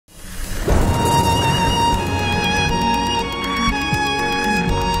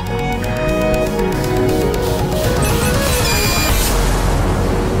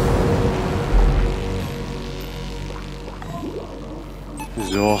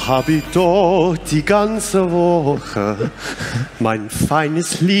hab ich dort die ganze Woche mein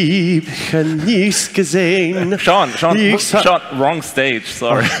feines Liebchen nicht gesehen. Sean, wrong stage,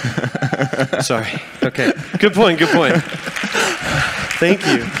 sorry. Sorry, okay. Good point, good point. Thank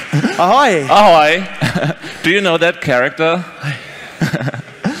you. Ahoy! Ahoy! Do you know that character?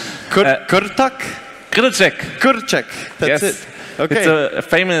 Kurtak? Kurczek, that's it. Okay. It's a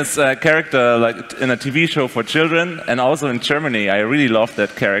famous character like in a TV show for children, and also in Germany. I really love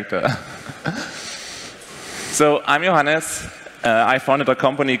that character. So I'm Johannes. I founded a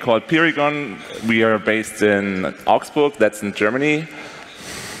company called Paragon. We are based in Augsburg, that's in Germany.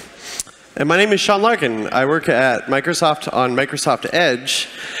 And my name is Sean Larkin. I work at Microsoft on Microsoft Edge,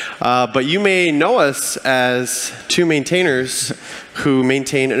 but you may know us as two maintainers who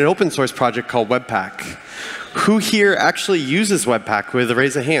maintain an open source project called Webpack. Who here actually uses Webpack with a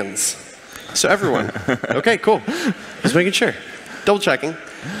raise of hands? So everyone. Okay, cool. Just making sure. Double checking.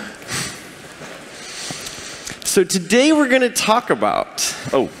 So today we're going to talk about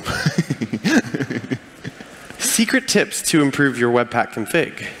secret tips to improve your Webpack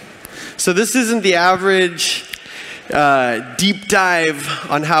config. So this isn't the average deep dive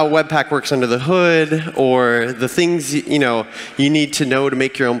on how Webpack works under the hood or the things you need to know to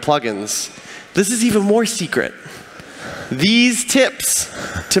make your own plugins. This is even more secret. These tips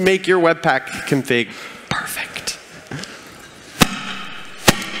to make your Webpack config perfect.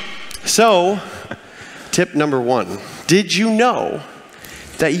 So, tip number 1. Did you know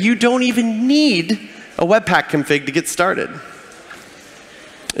that you don't even need a Webpack config to get started?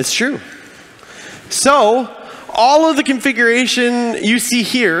 It's true. So, all of the configuration you see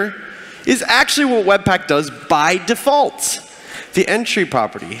here is actually what Webpack does by default. The entry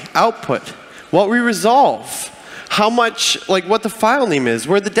property, output, what we resolve, how much, what the file name is,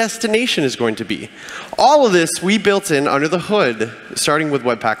 where the destination is going to be. All of this we built in under the hood, starting with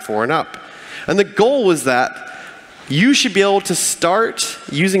Webpack 4 and up. And the goal was that you should be able to start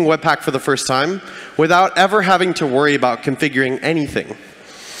using Webpack for the first time without ever having to worry about configuring anything.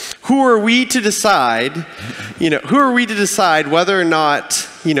 Who are we to decide, whether or not,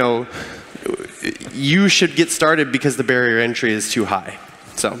 you should get started because the barrier entry is too high.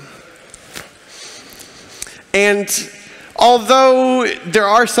 And although there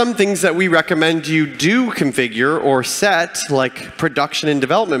are some things that we recommend you do configure or set, like production and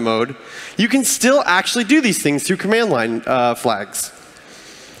development mode, you can still actually do these things through command line flags.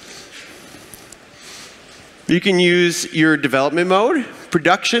 You can use your development mode,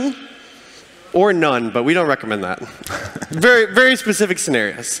 production, or none, but we don't recommend that. Very, very specific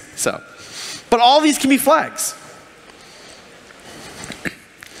scenarios. But all these can be flags.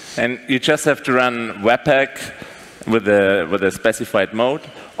 And you just have to run Webpack with a specified mode,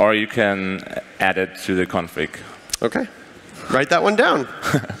 or you can add it to the config. Okay. Write that one down.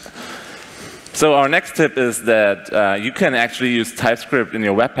 So our next tip is that you can actually use TypeScript in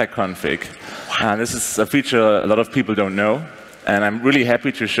your Webpack config. This is a feature a lot of people don't know, and I'm really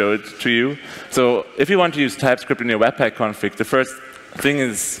happy to show it to you. So if you want to use TypeScript in your Webpack config, the first thing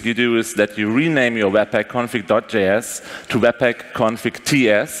you do is that you rename your Webpack config.js to Webpack config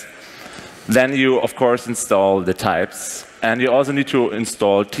TS. Then you, of course, install the types. And you also need to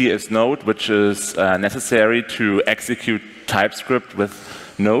install TS Node, which is necessary to execute TypeScript with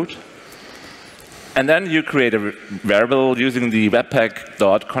Node. And then you create a variable using the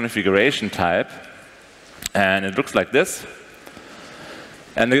webpack.configuration type. And it looks like this.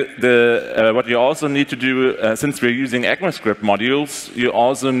 And what you also need to do, since we're using ECMAScript modules, you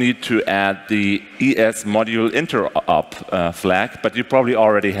also need to add the ES module interop flag, but you probably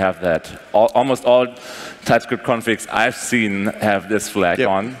already have that. Almost all TypeScript configs I've seen have this flag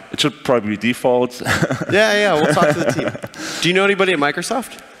on. It should probably be default. Yeah, we'll talk to the team. Do you know anybody at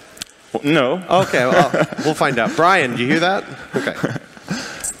Microsoft? No. Okay, well, we'll find out. Brian, do you hear that? Okay.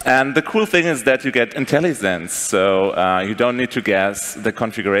 And the cool thing is that you get IntelliSense, so you don't need to guess the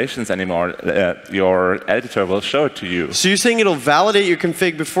configurations anymore. Your editor will show it to you. So you're saying it'll validate your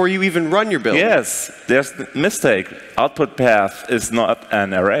config before you even run your build? Yes, there's a mistake. Output path is not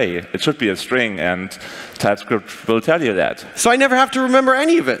an array. It should be a string, and TypeScript will tell you that. So I never have to remember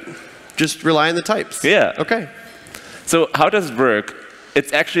any of it. Just rely on the types. Yeah. Okay. So how does it work?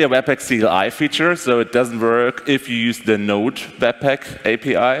 It's actually a Webpack CLI feature, so it doesn't work if you use the Node Webpack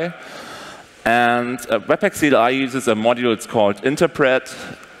API. And Webpack CLI uses a module it's called Interpret,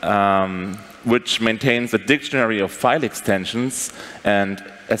 which maintains a dictionary of file extensions and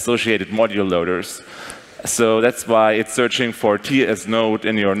associated module loaders. So that's why it's searching for TS Node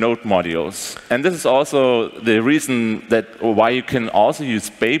in your Node modules. And this is also the reason that why you can also use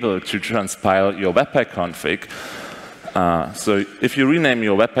Babel to transpile your Webpack config. So if you rename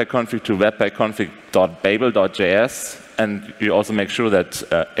your Webpack config to webpackconfig.babel.js, and you also make sure that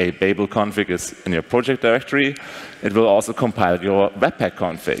a Babel config is in your project directory, it will also compile your Webpack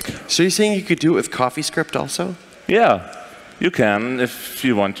config. So you're saying you could do it with CoffeeScript also? Yeah, you can if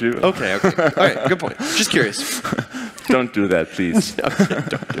you want to. OK, OK. All right, good point. Just curious. Don't do that, please. Okay, don't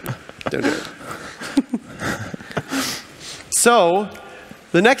do it. Don't do it. So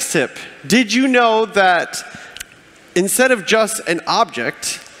the next tip, did you know that instead of just an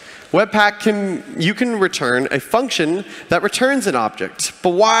object, Webpack you can return a function that returns an object. But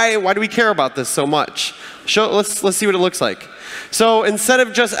why do we care about this so much? Let's see what it looks like. So instead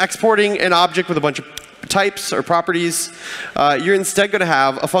of just exporting an object with a bunch of types or properties, you're instead going to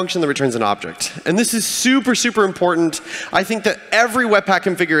have a function that returns an object. And this is super, super important. I think that every Webpack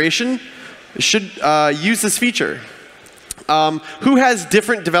configuration should use this feature. Who has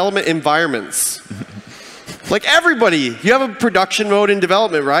different development environments? Like everybody. You have a production mode in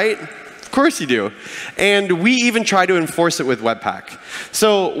development, right? Of course you do. And we even try to enforce it with Webpack.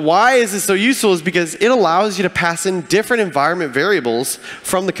 So why is this so useful is because it allows you to pass in different environment variables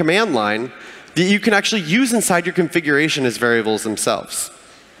from the command line that you can actually use inside your configuration as variables themselves.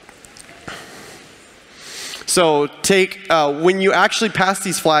 So when you actually pass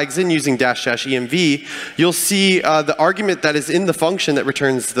these flags in using --env, you'll see the argument that is in the function that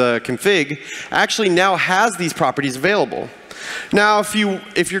returns the config actually now has these properties available. Now, if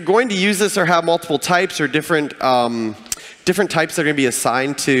you're going to use this or have multiple types or different types that are going to be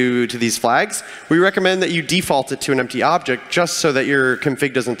assigned to these flags, we recommend that you default it to an empty object just so that your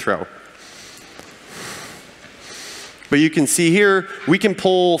config doesn't throw. But you can see here, we can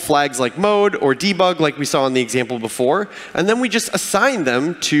pull flags like mode or debug like we saw in the example before, and then we just assign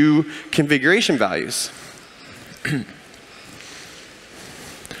them to configuration values.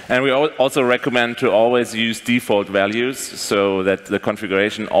 And we also recommend to always use default values so that the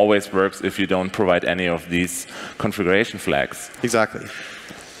configuration always works if you don't provide any of these configuration flags. Exactly.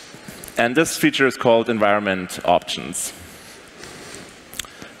 And this feature is called environment options.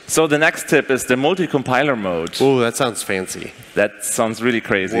 So the next tip is the multi-compiler mode. Oh, that sounds fancy. That sounds really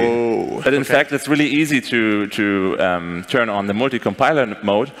crazy. Whoa. But in fact, it's really easy to turn on the multi-compiler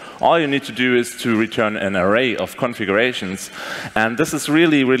mode. All you need to do is to return an array of configurations. And this is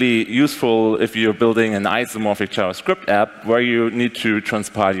really, really useful if you're building an isomorphic JavaScript app where you need to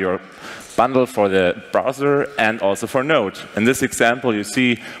transpile your bundle for the browser and also for Node. In this example, you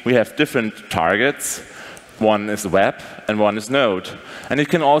see we have different targets. One is web, and one is Node. And you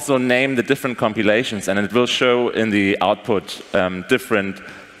can also name the different compilations, and it will show in the output different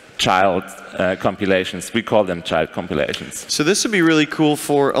child compilations. We call them child compilations. So this would be really cool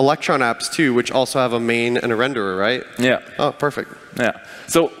for Electron apps, too, which also have a main and a renderer, right? Yeah. Oh, perfect. Yeah.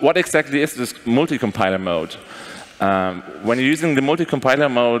 So what exactly is this multi-compiler mode? When you're using the multi-compiler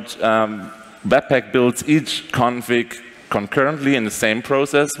mode, Webpack builds each config concurrently in the same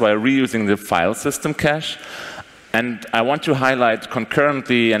process while reusing the file system cache. And I want to highlight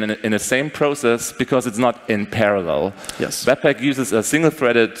concurrently and in the same process because it's not in parallel. Yes. Webpack uses a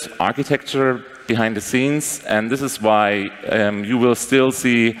single-threaded architecture behind the scenes, and this is why you will still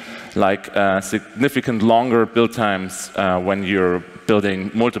see like significant longer build times when you're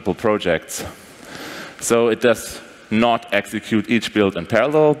building multiple projects. So it does not execute each build in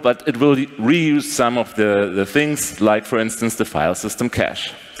parallel, but it will reuse some of the things, like, for instance, the file system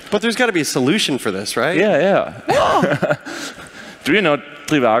cache. But there's got to be a solution for this, right? Yeah, yeah. Do you know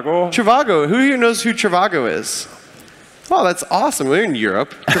Trivago? Trivago. Who here knows who Trivago is? Oh, that's awesome. We're in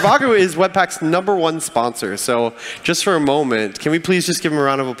Europe. Trivago is Webpack's #1 sponsor. So just for a moment, can we please just give them a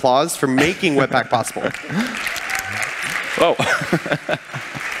round of applause for making Webpack possible? Oh.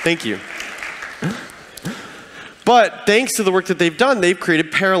 Thank you. But thanks to the work that they've done, they've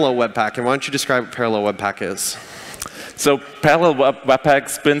created Parallel Webpack. And why don't you describe what Parallel Webpack is? So Parallel Webpack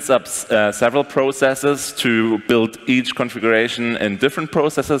spins up several processes to build each configuration in different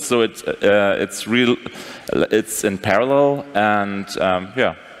processes. So it's in parallel, and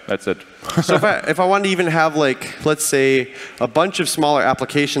yeah, that's it. So if I wanted to even have, like, let's say, a bunch of smaller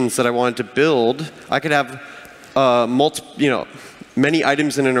applications that I wanted to build, I could have many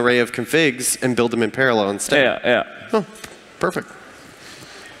items in an array of configs and build them in parallel instead. Yeah, yeah. Oh, perfect.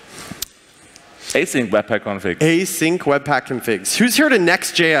 Async Webpack configs. Async Webpack configs. Who's here to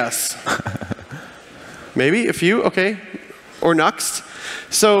Next.js? Maybe a few? OK. or Nuxt.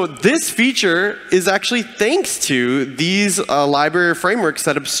 So this feature is actually thanks to these library frameworks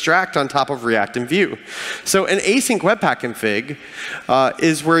that abstract on top of React and Vue. So an async Webpack config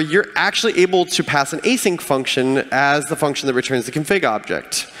is where you're actually able to pass an async function as the function that returns the config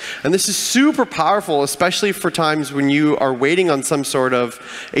object. And this is super powerful, especially for times when you are waiting on some sort of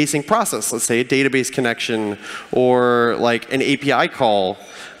async process, let's say a database connection or like an API call.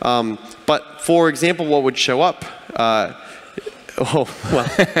 But for example, what would show up? Oh, well.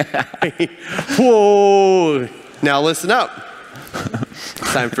 Whoa. Now listen up.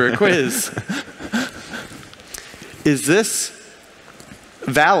 It's time for a quiz. Is this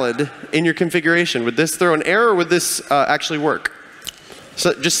valid in your configuration? Would this throw an error, or would this actually work?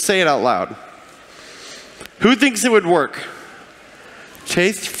 So just say it out loud. Who thinks it would work?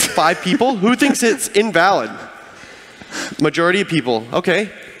 Chase, 5 people. Who thinks it's invalid? Majority of people. OK.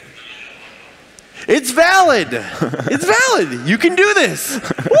 It's valid. It's valid. You can do this.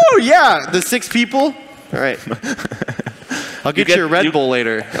 Woo, yeah. The 6 people. All right. I'll get you a Red Bull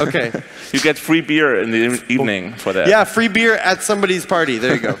later. OK. You get free beer in the evening for that. Yeah, free beer at somebody's party.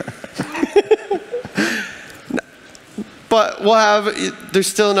 There you go. But we'll have, there's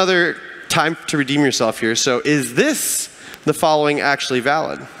still another time to redeem yourself here. So is this the following actually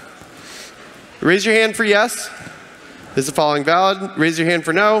valid? Raise your hand for yes. Is the following valid? Raise your hand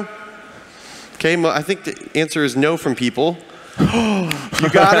for no. OK, I think the answer is no from people. You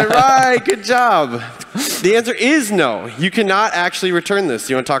got it right. Good job. The answer is no. You cannot actually return this.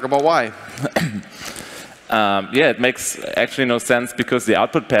 You want to talk about why? Yeah, it makes actually no sense because the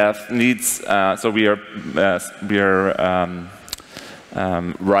output path needs. So we are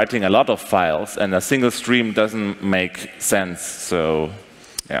writing a lot of files, and a single stream doesn't make sense. So,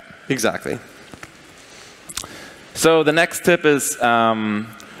 yeah. Exactly. So the next tip is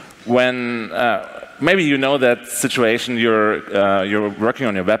when maybe you know that situation. You're working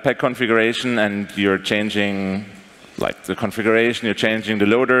on your Webpack configuration, and you're changing like the configuration, you're changing the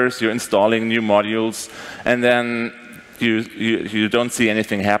loaders, you're installing new modules, and then you don't see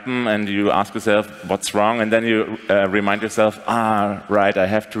anything happen, and you ask yourself, what's wrong? And then you remind yourself, right, I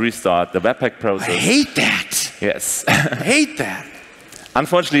have to restart the Webpack process. I hate that. Yes. I hate that.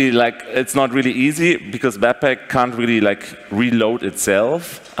 Unfortunately, like, it's not really easy because Webpack can't really like reload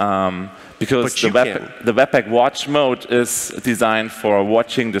itself. Because the Webpack watch mode is designed for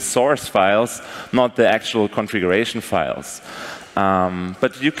watching the source files, not the actual configuration files.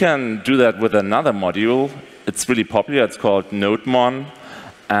 But you can do that with another module. It's really popular. It's called NodeMon.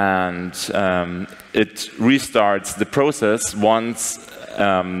 And it restarts the process once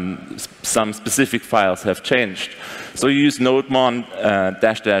some specific files have changed. So you use NodeMon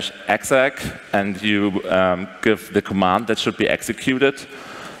 --exec, and you give the command that should be executed.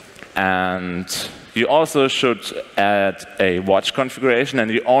 And you also should add a watch configuration,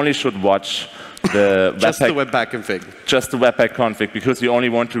 and you only should watch the Webpack config. Just the Webpack config, because you only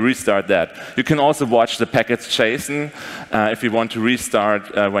want to restart that. You can also watch the package JSON if you want to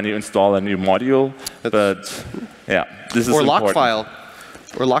restart when you install a new module. But yeah, this is important. Or lock file.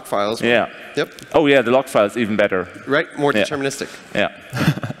 Or lock files. Yeah. Yep. Oh yeah, the lock file is even better. Right, more deterministic. Yeah.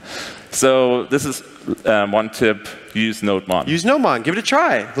 So this is one tip, use NodeMon. Use NodeMon, give it a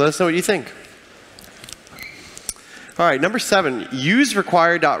try. Let us know what you think. All right, number 7, use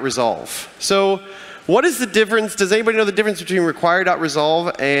require.resolve. So what is the difference? Does anybody know the difference between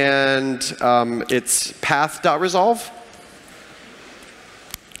require.resolve and its path.resolve?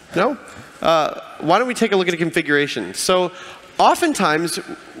 No? Why don't we take a look at a configuration? So oftentimes,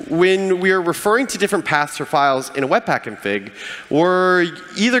 when we are referring to different paths or files in a Webpack config, we're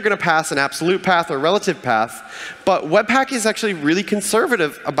either going to pass an absolute path or a relative path. But Webpack is actually really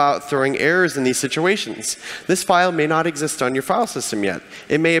conservative about throwing errors in these situations. This file may not exist on your file system yet.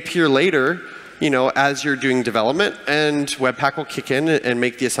 It may appear later, as you're doing development, and Webpack will kick in and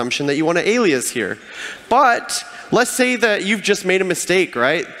make the assumption that you want to alias here. But let's say that you've just made a mistake,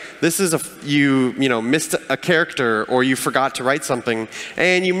 right? This is you missed a character, or you forgot to write something,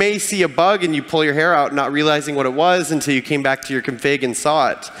 and you may see a bug and you pull your hair out not realizing what it was until you came back to your config and saw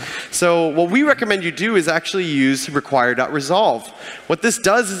it. So what we recommend you do is actually use require.resolve. What this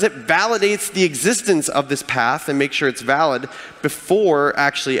does is it validates the existence of this path and makes sure it's valid before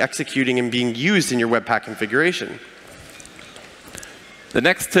actually executing and being used in your Webpack configuration. The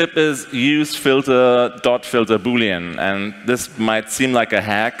next tip is use filter.filter boolean. And this might seem like a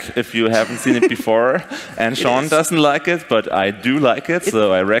hack if you haven't seen it before. And Sean doesn't like it, but I do like it,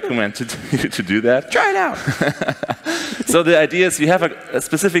 so I recommend you to do that. Try it out. So the idea is you have a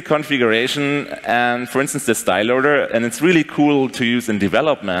specific configuration, and for instance, the style loader, and it's really cool to use in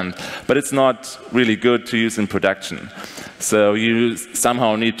development, but it's not really good to use in production. So you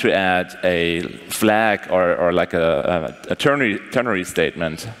somehow need to add a flag or like a ternary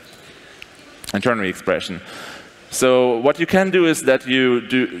statement, a ternary expression. So what you can do is that you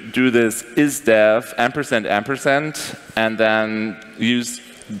do this isDef &&, and then use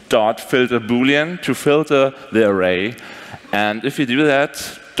 .filter boolean to filter the array. And if you do that,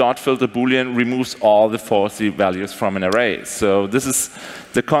 .filter boolean removes all the falsy values from an array. So this is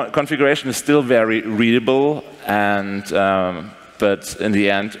the configuration is still very readable, and but in the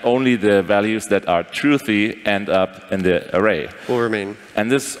end, only the values that are truthy end up in the array. Will remain.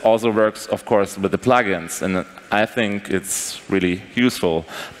 And this also works, of course, with the plugins, and I think it's really useful.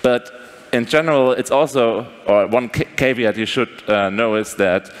 But in general, it's also, or one caveat you should know is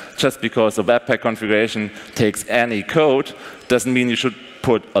that just because the Webpack configuration takes any code, doesn't mean you should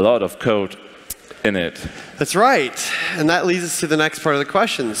put a lot of code in it. That's right. And that leads us to the next part of the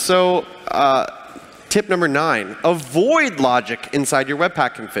question. So tip number 9, avoid logic inside your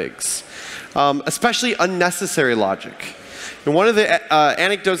Webpack configs, especially unnecessary logic. And one of the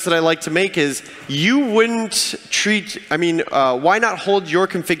anecdotes that I like to make is you wouldn't treat, why not hold your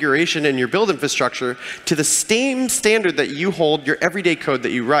configuration and your build infrastructure to the same standard that you hold your everyday code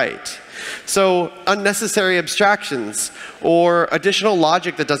that you write? So unnecessary abstractions or additional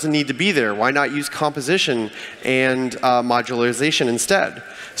logic that doesn't need to be there. Why not use composition and modularization instead?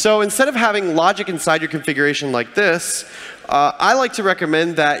 So instead of having logic inside your configuration like this, I like to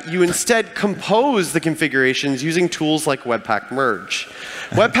recommend that you instead compose the configurations using tools like Webpack Merge.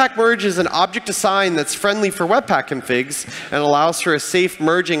 Webpack Merge is an object assign that's friendly for Webpack configs and allows for a safe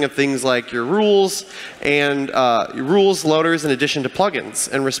merging of things like your rules and rules loaders in addition to plugins,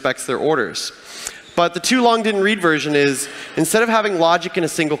 and respects their orders. But the too long didn't read version is, instead of having logic in a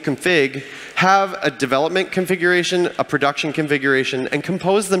single config, have a development configuration, a production configuration, and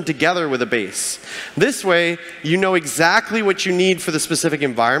compose them together with a base. This way, you know exactly what you need for the specific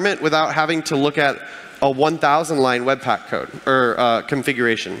environment without having to look at a 1,000-line Webpack code or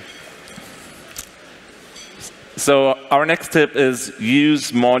configuration. So our next tip is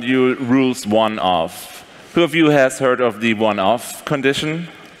use module rules one-off. Who of you has heard of the one-off condition?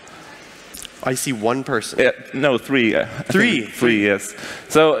 I see one person. No, 3. Three, yes.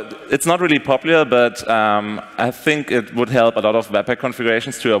 So it's not really popular, but I think it would help a lot of Webpack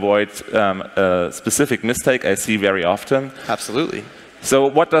configurations to avoid a specific mistake I see very often. Absolutely. So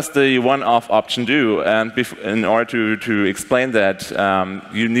what does the one-off option do? And in order to explain that,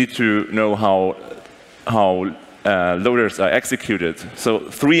 you need to know how loaders are executed. So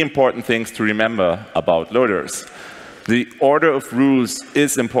 3 important things to remember about loaders. The order of rules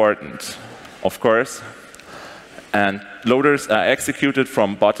is important, of course, and loaders are executed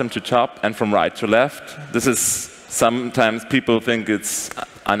from bottom to top and from right to left. This is sometimes people think it's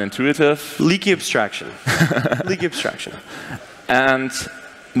unintuitive. Leaky abstraction. Leaky abstraction. And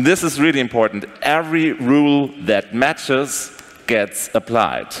this is really important. Every rule that matches gets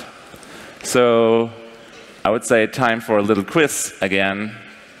applied. So I would say time for a little quiz again.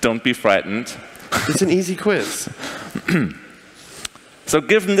 Don't be frightened. It's an easy quiz. So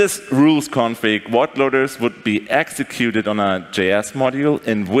given this rules config, what loaders would be executed on a JS module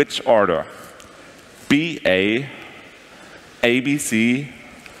in which order? BA, ABC,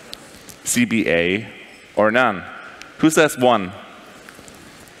 CBA, or none? Who says 1?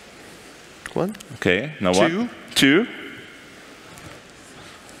 1. Okay, no 2. 1. 2.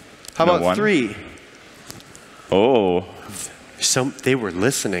 How No about 1. 3? Oh. They were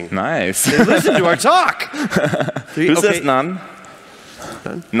listening. Nice. They listened to our talk. 3, Who okay. says none?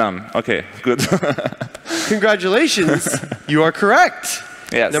 None. None. Okay, good. Congratulations. You are correct.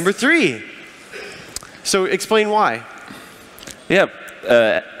 Yes. Number 3. So explain why. Yeah,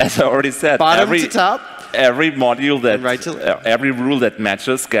 as I already said, Bottom to top. Every module that, right to every rule that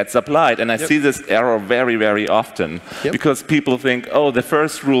matches gets applied. And I see this error very, very often because people think, oh, the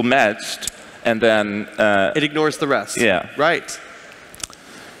first rule matched, and then it ignores the rest. Yeah. Right.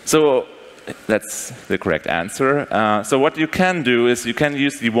 So that's the correct answer. So what you can do is you can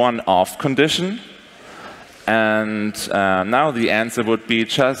use the one-off condition. And now the answer would be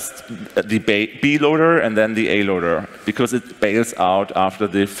just the B loader and then the A loader, because it bails out after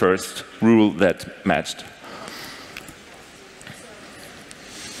the first rule that matched.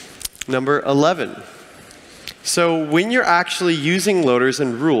 Number 11. So when you're actually using loaders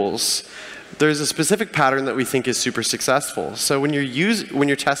and rules, there's a specific pattern that we think is super successful. So when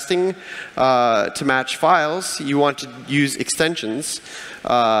you're testing to match files, you want to use extensions.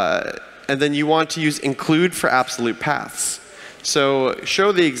 And then you want to use include for absolute paths. So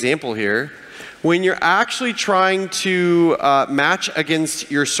show the example here. When you're actually trying to match against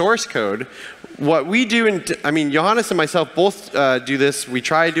your source code, what we do, Johannes and myself both do this, we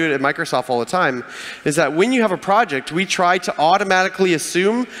try to do it at Microsoft all the time, is that when you have a project, we try to automatically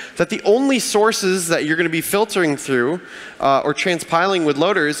assume that the only sources that you're going to be filtering through or transpiling with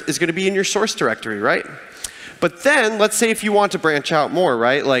loaders is going to be in your source directory, right? But then, let's say if you want to branch out more,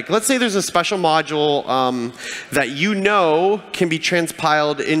 right? Like, let's say there's a special module that you know can be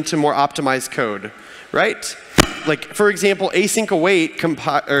transpiled into more optimized code, right? Like, for example, async await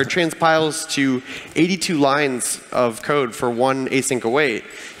transpiles to 82 lines of code for one async await.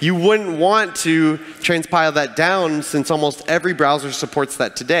 You wouldn't want to transpile that down since almost every browser supports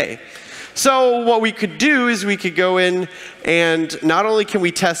that today. So what we could do is we could go in and not only can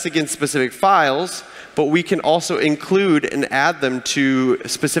we test against specific files, but we can also include and add them to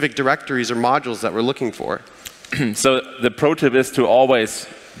specific directories or modules that we're looking for. So the pro tip is to always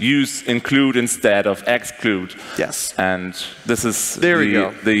use include instead of exclude. Yes. And this is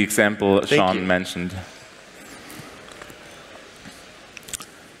the example Sean mentioned.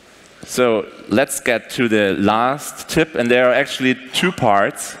 So let's get to the last tip, and there are actually 2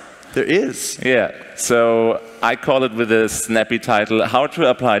 parts. There is. Yeah. So I call it with a snappy title, How to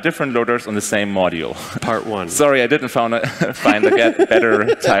Apply Different Loaders on the Same Module. Part 1. Sorry, I didn't find a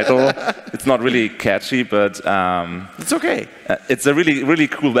better title. It's not really catchy, but it's okay. It's a really, really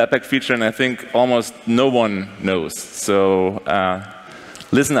cool Webpack feature, and I think almost no one knows. So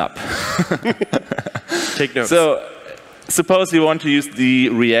listen up. Take notes. So suppose you want to use the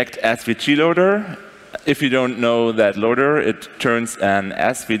React SVG loader. If you don't know that loader, it turns an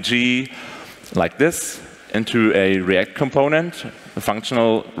SVG like this into a React component, a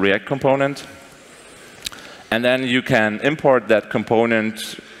functional React component. And then you can import that component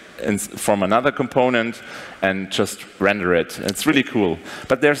from another component and just render it. It's really cool.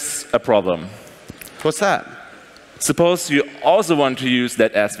 But there's a problem. What's that? Suppose you also want to use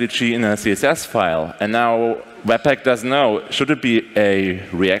that SVG in a CSS file. And now Webpack doesn't know, should it be a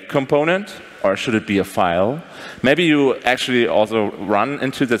React component or should it be a file? Maybe you actually also run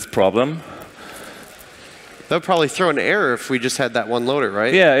into this problem. That would probably throw an error if we just had that one loader,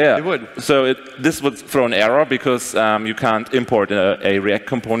 right? Yeah, yeah. It would. So this would throw an error because you can't import a React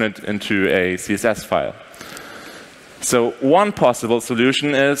component into a CSS file. So one possible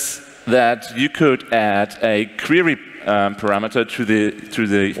solution is that you could add a query parameter to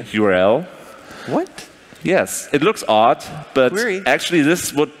the URL. What? Yes, it looks odd, but query. Actually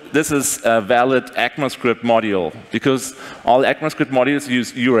this is a valid ECMAScript module, because all ECMAScript modules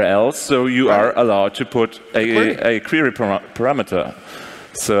use URLs, so you are allowed to put a query parameter.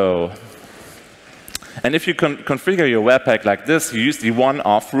 So, and if you configure your Webpack like this, you use the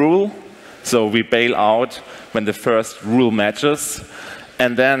one-off rule, so we bail out when the first rule matches,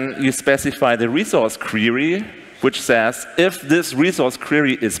 and then you specify the resource query, which says, if this resource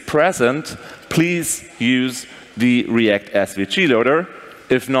query is present, please use the React SVG loader.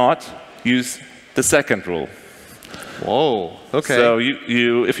 If not, use the second rule. Whoa, okay. So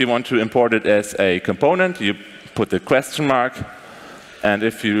if you want to import it as a component, you put the question mark. And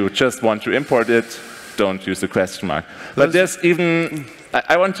if you just want to import it, don't use the question mark. But there's even,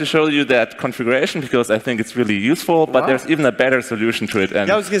 I want to show you that configuration because I think it's really useful, but there's even a better solution to it. And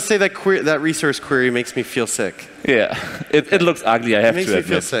yeah, I was going to say that resource query makes me feel sick. Yeah, it looks ugly, I have to admit. It makes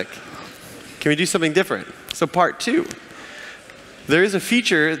me feel sick. Can we do something different? So part 2. There is a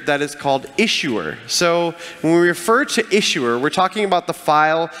feature that is called issuer. So when we refer to issuer, we're talking about the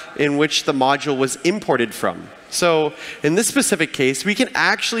file in which the module was imported from. So in this specific case, we can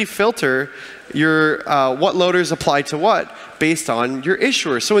actually filter your what loaders apply to what based on your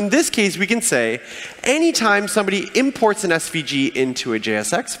issuer. So in this case, we can say, anytime somebody imports an SVG into a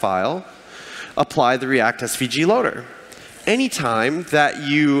JSX file, apply the React SVG loader. Anytime that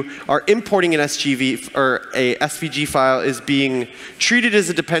you are importing an SGV or a SVG file is being treated as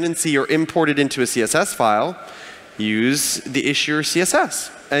a dependency or imported into a CSS file, use the issuer CSS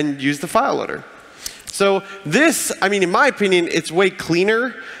and use the file loader. So this, I mean, in my opinion, it's way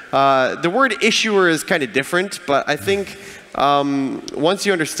cleaner. The word issuer is kind of different, but I think once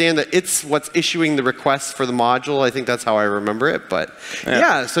you understand that it's what's issuing the request for the module, I think that's how I remember it. But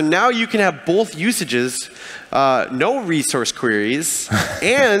yeah, so now you can have both usages, no resource queries,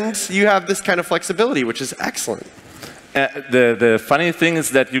 and you have this kind of flexibility, which is excellent. The funny thing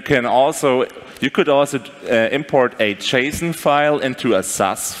is that you could also import a JSON file into a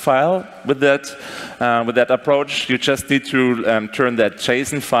SAS file with that approach. You just need to turn that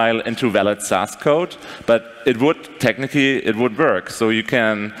JSON file into valid SAS code, but it would work. So you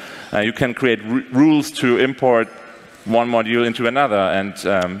can create rules to import one module into another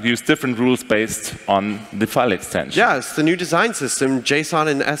and use different rules based on the file extension. Yeah, it's the new design system, JSON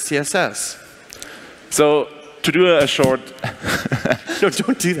and SCSS. So to do a short... No,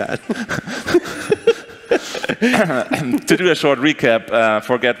 don't do that. To do a short recap,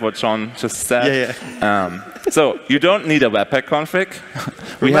 forget what Sean just said. Yeah. So you don't need a Webpack config.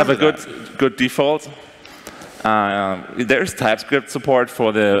 We have a good default. There is TypeScript support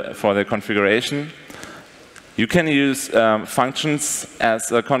for the configuration. You can use functions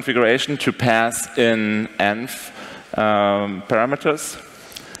as a configuration to pass in env parameters.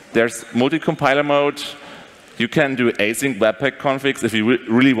 There's multi-compiler mode. You can do async Webpack configs if you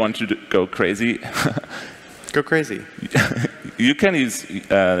really want to go crazy. Go crazy. You can use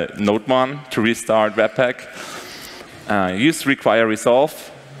nodemon to restart Webpack. Use require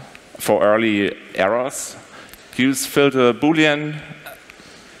resolve for early errors. Use filter boolean.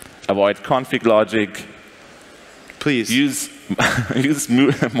 Avoid config logic. Please. Use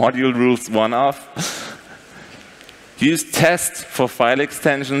module rules one-off. Use test for file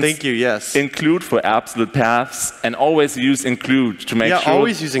extensions. Thank you, yes. Include for absolute paths, and always use include to make sure. Yeah,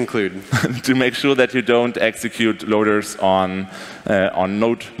 always use include. To make sure that you don't execute loaders on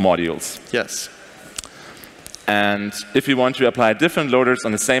node modules. Yes. And if you want to apply different loaders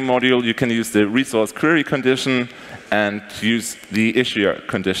on the same module, you can use the resource query condition and use the issuer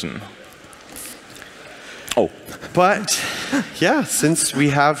condition. Oh. But yeah, since we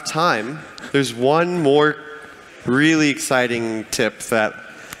have time, there's one more really exciting tip that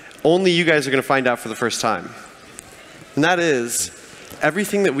only you guys are going to find out for the first time. And that is,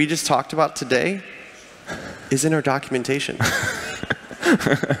 everything that we just talked about today is in our documentation.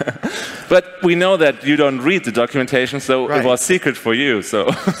 But we know that you don't read the documentation, so right. It was secret for you. So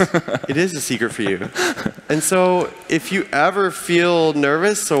it is a secret for you. And so if you ever feel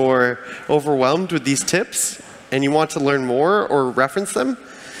nervous or overwhelmed with these tips and you want to learn more or reference them,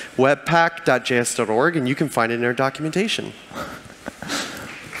 webpack.js.org, and you can find it in our documentation.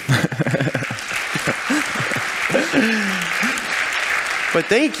 But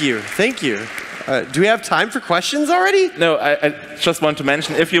thank you. Do we have time for questions already? No, I just want to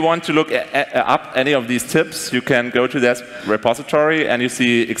mention, if you want to look up any of these tips, you can go to that repository and you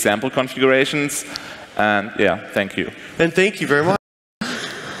see example configurations. And yeah, thank you. And thank you very much.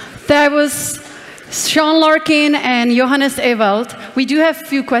 That was Sean Larkin and Johannes Ewald. We do have a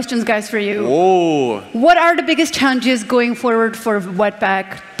few questions, guys, for you. Whoa. What are the biggest challenges going forward for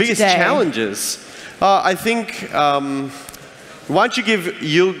Webpack Biggest today? challenges? I think, why don't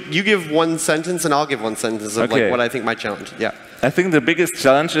you give one sentence and I'll give one sentence of like what I think my challenge is. Yeah. I think the biggest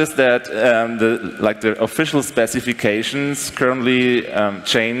challenge is that the official specifications currently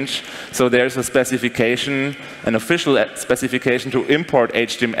change. So there's a specification, an official specification to import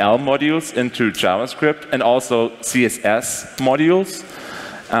HTML modules into JavaScript and also CSS modules.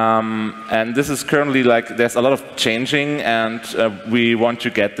 And this is currently there's a lot of changing, and we want to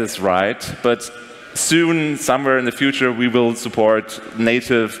get this right. But soon, somewhere in the future, we will support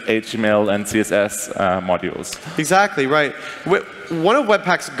native HTML and CSS modules. Exactly, right. One of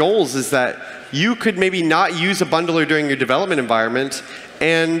Webpack's goals is that you could maybe not use a bundler during your development environment,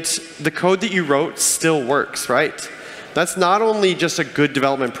 and the code that you wrote still works, right? That's not only just a good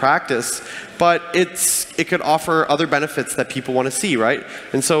development practice, but it could offer other benefits that people want to see, right?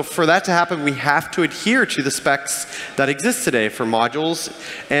 And so for that to happen, we have to adhere to the specs that exist today for modules.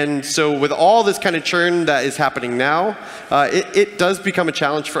 And so with all this kind of churn that is happening now, it does become a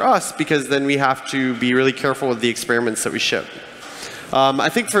challenge for us, because then we have to be really careful with the experiments that we ship. I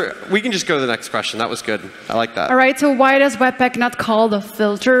think we can just go to the next question. That was good. I like that. All right, so why does Webpack not call the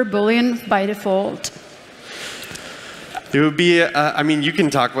filter boolean by default? It would be, I mean, you can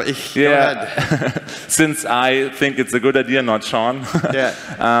talk about it. Go ahead. Since I think it's a good idea, not Sean. Yeah.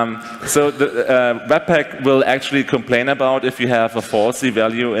 So the Webpack will actually complain about if you have a falsy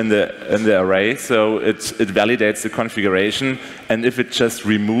value in the array. So it validates the configuration, and if it just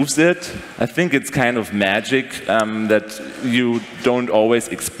removes it, I think it's kind of magic that you don't always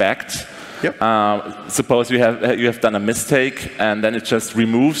expect. Yep. Suppose you have done a mistake, and then it just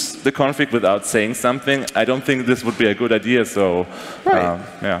removes the config without saying something. I don't think this would be a good idea. So,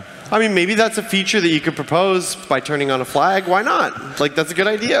 yeah. I mean, maybe that's a feature that you could propose by turning on a flag. Why not? Like, that's a good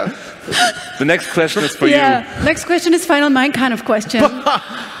idea. The next question is for you. Yeah. Next question is final mind kind of question.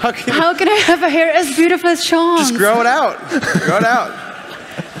 How can I have a hair as beautiful as Sean's? Just grow it out. Grow it out.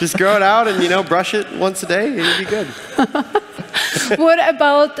 Just grow it out, and brush it once a day, and you'll be good. What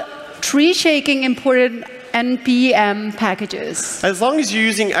about tree shaking imported NPM packages? As long as you're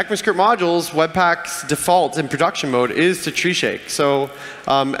using ECMAScript modules, Webpack's default in production mode is to tree shake. So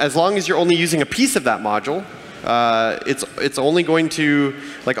as long as you're only using a piece of that module, It's only going to,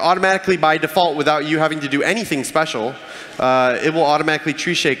 like, automatically by default, without you having to do anything special, it will automatically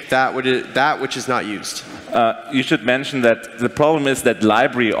tree shake that which is not used. You should mention that the problem is that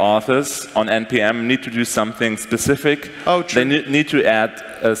library authors on NPM need to do something specific. Oh, true. They need to add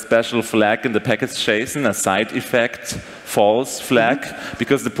a special flag in the package JSON, a side effect false flag,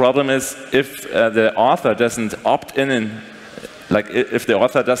 because the problem is if the author doesn't opt in, like if the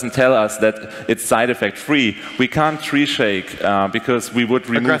author doesn't tell us that it's side effect free, we can't tree shake because we would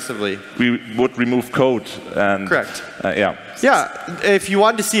remove code. And, correct. Yeah. Yeah. If you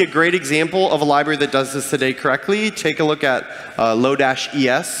want to see a great example of a library that does this today correctly, take a look at low-es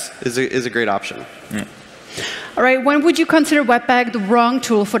is a great option. Mm. All right. When would you consider Webpack the wrong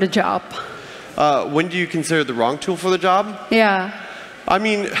tool for the job? When do you consider the wrong tool for the job? Yeah. I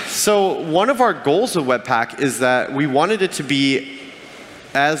mean, so one of our goals of Webpack is that we wanted it to be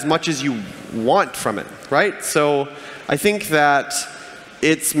as much as you want from it, right? So I think that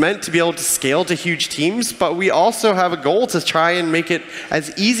it's meant to be able to scale to huge teams, but we also have a goal to try and make it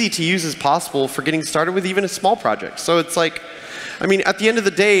as easy to use as possible for getting started with even a small project. So it's like, I mean, at the end of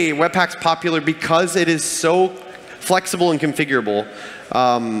the day, Webpack's popular because it is so flexible and configurable.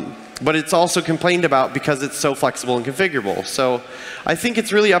 But it's also complained about because it's so flexible and configurable. So I think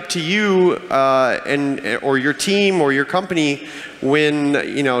it's really up to you or your team or your company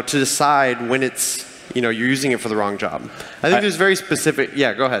to decide when you're using it for the wrong job. I think there's very specific.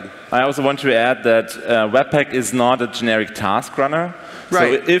 Yeah, go ahead. I also want to add that Webpack is not a generic task runner.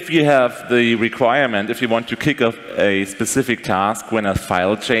 Right. So if you have the requirement, if you want to kick off a specific task when a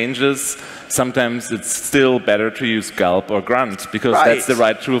file changes, sometimes it's still better to use gulp or grunt because that's the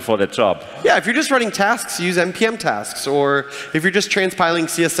right tool for that job. Yeah, if you're just running tasks, use npm tasks. Or if you're just transpiling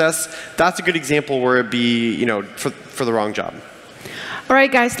CSS, that's a good example where it'd be for the wrong job. All right,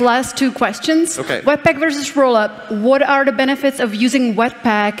 guys, last two questions. Okay. Webpack versus Rollup. What are the benefits of using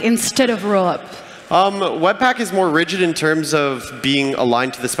Webpack instead of Rollup? Webpack is more rigid in terms of being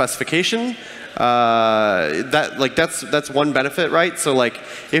aligned to the specification. That's one benefit, right? So like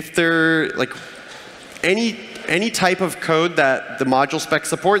if there any type of code that the module spec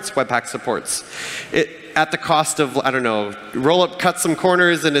supports, Webpack supports. At the cost of, I don't know, Rollup cuts some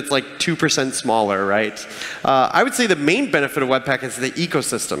corners and it's like 2% smaller, right? I would say the main benefit of Webpack is the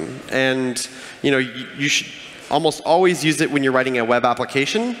ecosystem, and you should almost always use it when you're writing a web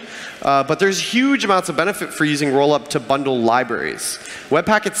application. But there's huge amounts of benefit for using Rollup to bundle libraries.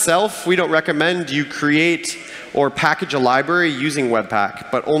 Webpack itself, we don't recommend you create or package a library using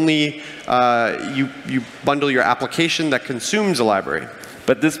Webpack, but only you bundle your application that consumes a library.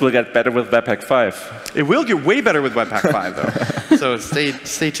 But this will get better with Webpack 5. It will get way better with Webpack 5, though. So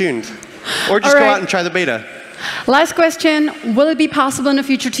stay tuned. Or just go out and try the beta. Last question. Will it be possible in the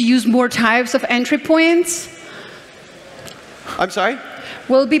future to use more types of entry points? I'm sorry?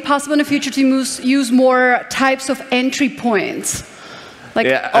 Will it be possible in the future to use more types of entry points? Like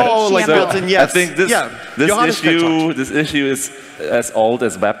like built-in, yes. I think this issue is as old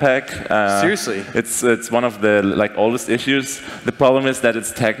as Webpack. Seriously? It's one of the oldest issues. The problem is that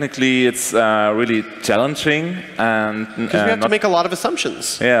it's really challenging, and because we have to make a lot of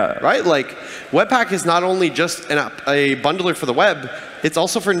assumptions. Yeah. Right? Like Webpack is not only just a bundler for the web, it's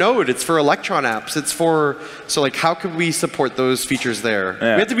also for Node, it's for Electron apps, so how could we support those features there?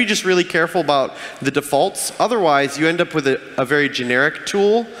 Yeah. We have to be just really careful about the defaults. Otherwise, you end up with a very generic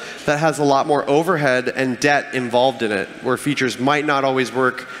tool that has a lot more overhead and debt involved in it, where features might not always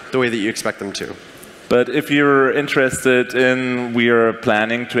work the way that you expect them to. But if you're interested we are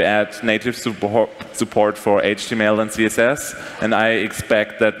planning to add native support for HTML and CSS, and I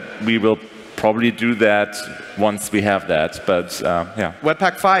expect that we will probably do that once we have that, but yeah.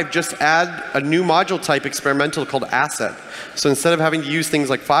 Webpack 5, just add a new module type experimental called asset. So instead of having to use things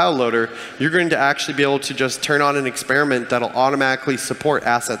like file loader, you're going to actually be able to just turn on an experiment that'll automatically support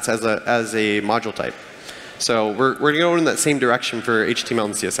assets as a module type. So we're going to go in that same direction for HTML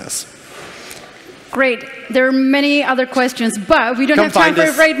and CSS. Great. There are many other questions, but we don't have time for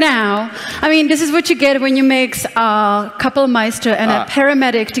it right now. I mean, this is what you get when you mix a Kapellmeister and a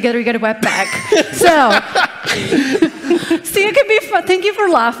paramedic together. You get a Webpack. So, it can be fun. Thank you for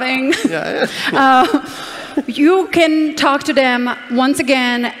laughing. Yeah. You can talk to them once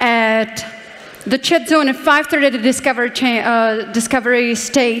again at the chat zone at 5:30 at the discovery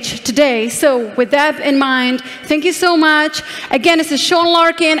stage today. So with that in mind, thank you so much. Again, this is Sean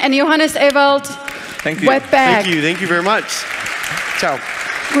Larkin and Johannes Ewald. Thank you. Webpack. Thank you very much. Ciao.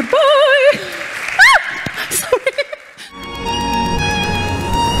 Goodbye.